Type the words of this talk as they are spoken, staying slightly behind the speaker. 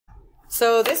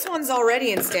So this one's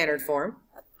already in standard form.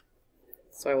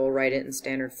 So I will write it in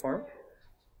standard form.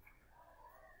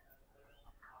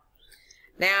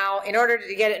 Now, in order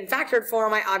to get it in factored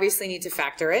form, I obviously need to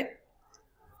factor it.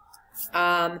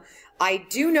 I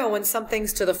do know when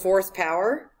something's to the fourth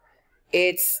power,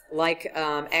 it's like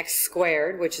x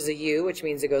squared, which is a u, which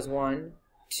means it goes 1,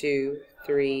 2,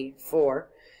 3, 4,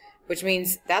 which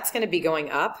means that's going to be going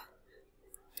up,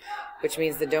 which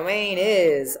means the domain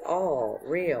is all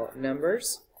real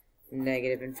numbers,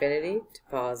 negative infinity to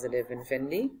positive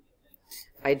infinity.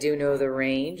 I do know the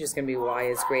range is going to be y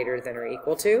is greater than or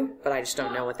equal to, but I just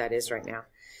don't know what that is right now.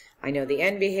 I know the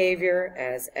end behavior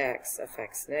as x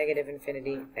affects negative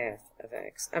infinity, f of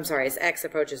x. I'm sorry, as x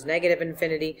approaches negative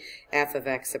infinity, f of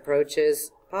x approaches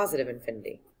positive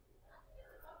infinity.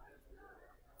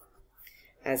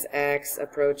 As x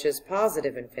approaches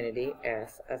positive infinity,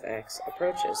 f of x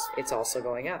approaches. It's also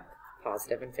going up,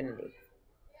 positive infinity.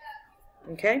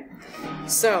 Okay?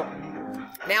 So,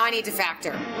 now I need to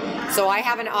factor. So I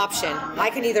have an option. I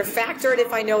can either factor it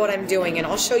if I know what I'm doing, and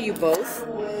I'll show you both.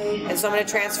 And so I'm going to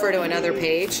transfer to another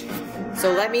page.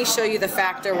 So let me show you the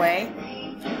factor way.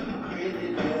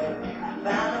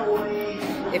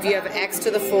 If you have x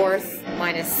to the fourth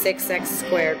minus 6x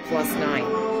squared plus 9.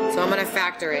 So I'm going to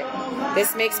factor it.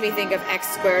 This makes me think of x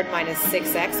squared minus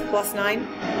 6x plus 9,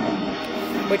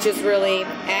 which is really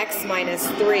x minus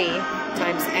 3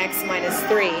 times x minus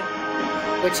 3,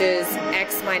 which is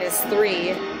x minus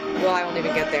 3. Well, I won't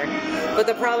even get there. But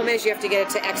the problem is you have to get it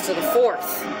to x to the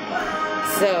fourth.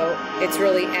 So it's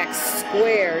really x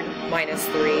squared minus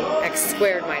 3, x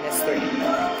squared minus 3.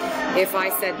 If I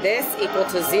set this equal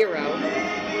to 0,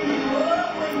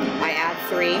 I add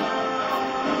 3,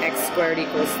 x squared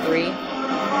equals 3.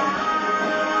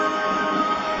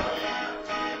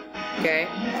 Okay,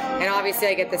 and obviously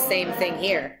I get the same thing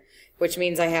here, which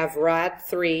means I have rad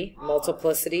 3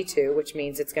 multiplicity 2, which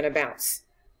means it's going to bounce.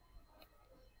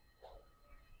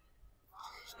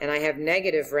 And I have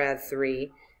negative rad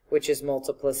 3, which is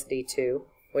multiplicity 2,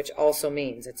 which also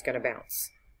means it's going to bounce.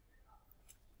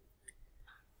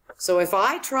 So if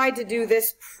I tried to do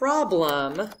this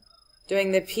problem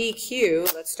doing the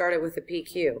PQ, let's start it with the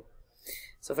PQ.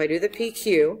 So if I do the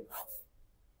PQ,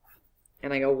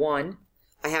 and I go 1,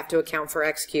 I have to account for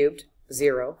x cubed,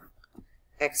 0,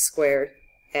 x squared,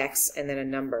 x, and then a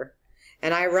number.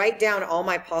 And I write down all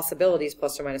my possibilities,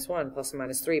 plus or minus 1, plus or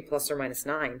minus 3, plus or minus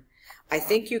 9. I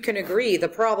think you can agree the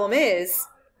problem is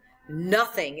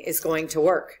nothing is going to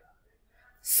work.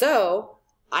 So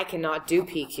I cannot do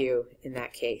PQ in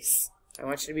that case. I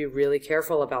want you to be really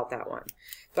careful about that one.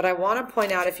 But I want to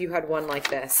point out if you had one like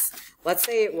this. Let's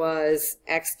say it was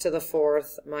x to the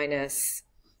fourth minus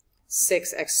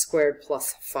 6x squared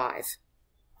plus 5.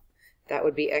 That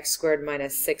would be x squared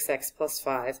minus 6x plus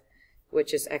 5,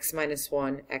 which is x minus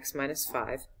 1, x minus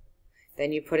 5.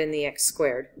 Then you put in the x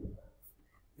squared.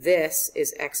 This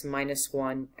is x minus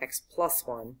 1, x plus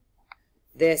 1.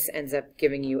 This ends up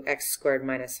giving you x squared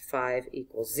minus 5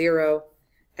 equals 0.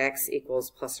 X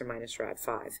equals plus or minus rad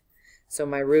 5. So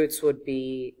my roots would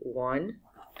be 1.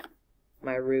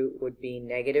 My root would be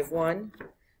negative 1.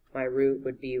 My root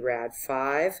would be rad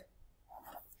 5.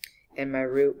 And my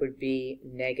root would be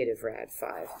negative rad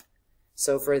 5.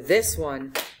 So for this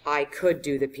one, I could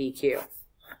do the PQ.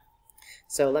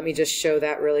 So let me just show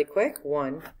that really quick.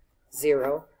 1,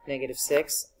 0, negative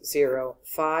 6, 0,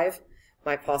 5.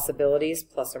 My possibilities,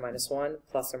 plus or minus 1,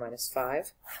 plus or minus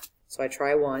 5. So I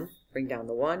try 1, bring down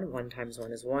the 1. 1 times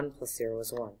 1 is 1, plus 0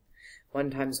 is 1. 1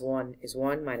 times 1 is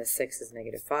 1, minus 6 is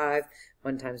negative 5.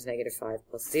 1 times negative 5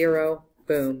 plus 0.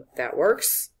 Boom, that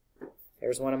works.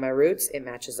 There's one of my roots. It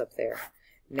matches up there.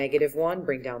 Negative 1,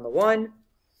 bring down the 1.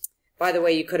 By the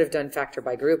way, you could have done factor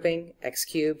by grouping. X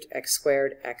cubed, x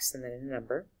squared, x, and then a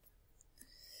number.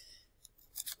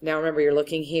 Now remember, you're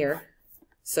looking here.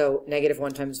 So negative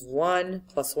 1 times 1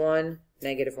 plus 1,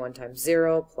 negative 1 times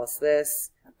 0 plus this.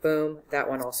 Boom, that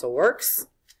one also works.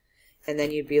 And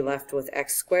then you'd be left with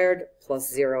x squared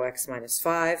plus 0x minus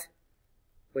 5,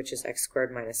 which is x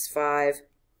squared minus 5,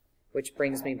 which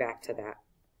brings me back to that.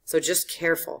 So just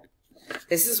careful.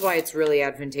 This is why it's really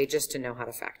advantageous to know how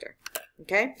to factor.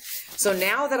 Okay? So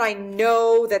now that I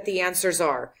know that the answers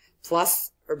are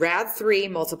plus rad 3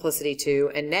 multiplicity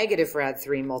 2 and negative rad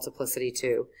 3 multiplicity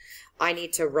 2, I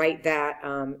need to write that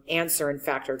answer in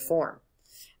factored form.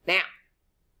 Now,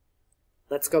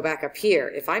 let's go back up here.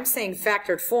 If I'm saying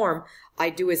factored form,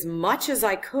 I do as much as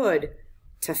I could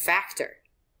to factor.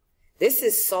 This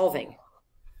is solving.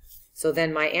 So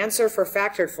then my answer for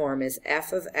factored form is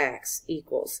f of x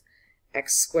equals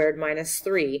x squared minus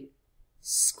 3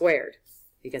 squared,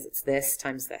 because it's this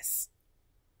times this,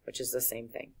 which is the same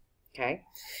thing. Okay.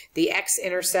 The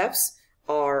x-intercepts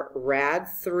are rad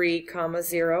 3,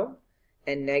 0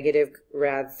 and negative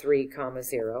rad 3,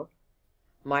 0.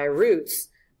 My roots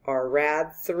are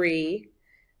rad 3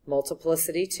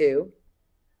 multiplicity 2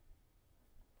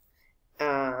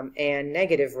 and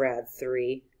negative rad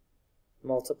 3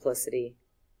 multiplicity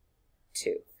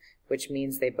 2, which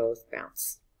means they both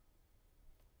bounce.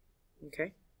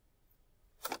 Okay?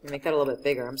 Let me make that a little bit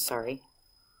bigger, I'm sorry.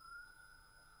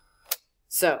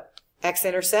 So,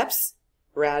 x-intercepts,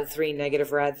 rad 3,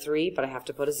 negative rad 3, but I have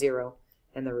to put a 0,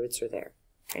 and the roots are there.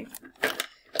 Okay?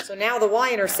 So now the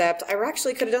y-intercept, I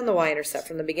actually could have done the y-intercept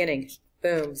from the beginning.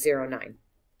 Boom, 0, 9.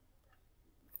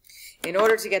 In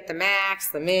order to get the max,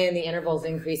 the min, the intervals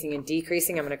increasing and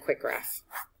decreasing, I'm going to quick graph.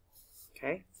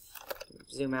 Okay?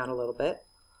 Zoom out a little bit.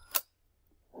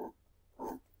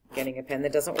 Getting a pen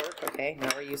that doesn't work. Okay, now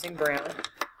we're using brown.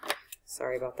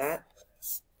 Sorry about that.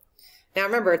 Now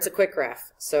remember, it's a quick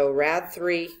graph. So rad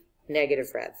 3,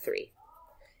 negative rad 3.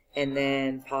 And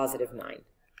then positive 9.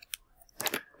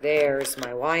 There's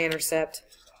my y-intercept.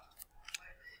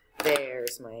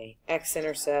 There's my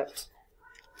x-intercept.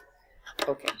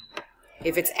 Okay.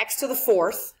 If it's x to the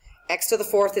fourth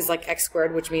is like x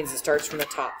squared, which means it starts from the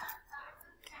top.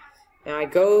 Now I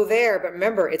go there, but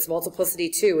remember, it's multiplicity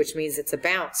 2, which means it's a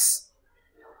bounce.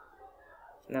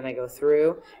 And then I go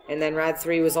through, and then rad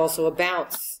 3 was also a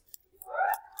bounce.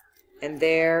 And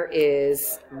there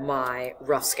is my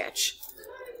rough sketch.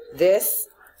 This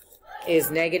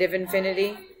is negative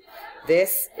infinity.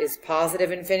 This is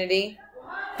positive infinity.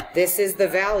 This is the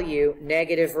value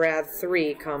negative rad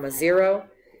 3, 0.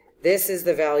 This is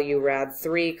the value rad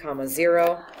 3,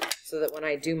 0. So that when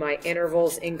I do my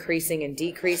intervals increasing and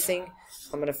decreasing,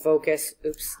 I'm going to focus,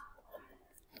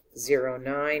 0,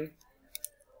 9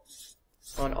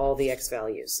 on all the x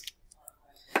values.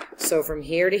 So from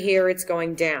here to here, it's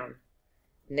going down.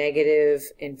 Negative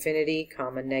infinity,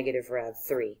 negative rad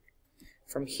 3.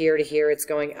 From here to here, it's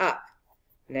going up.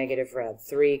 Negative rad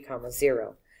 3,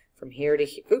 0. From here to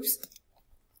here,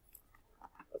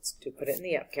 let's put it in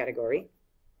the up category.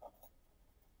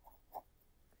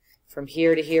 From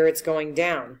here to here, it's going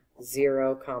down,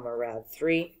 0, rad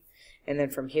 3. And then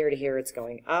from here to here, it's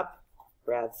going up,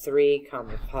 rad 3,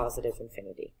 positive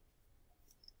infinity.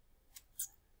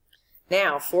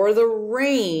 Now, for the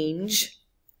range,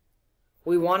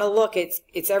 we want to look,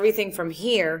 it's everything from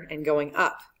here and going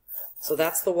up. So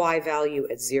that's the y value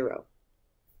at 0.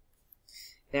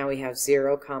 Now we have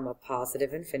 0,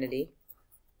 positive infinity.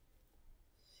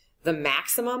 The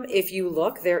maximum, if you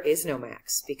look, there is no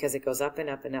max because it goes up and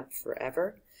up and up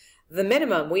forever. The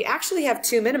minimum, we actually have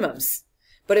two minimums.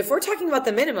 But if we're talking about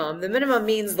the minimum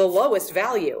means the lowest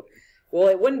value. Well,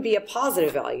 it wouldn't be a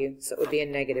positive value, so it would be a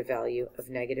negative value of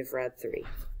negative rad 3,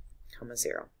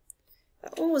 0.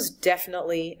 That one was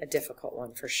definitely a difficult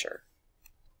one for sure.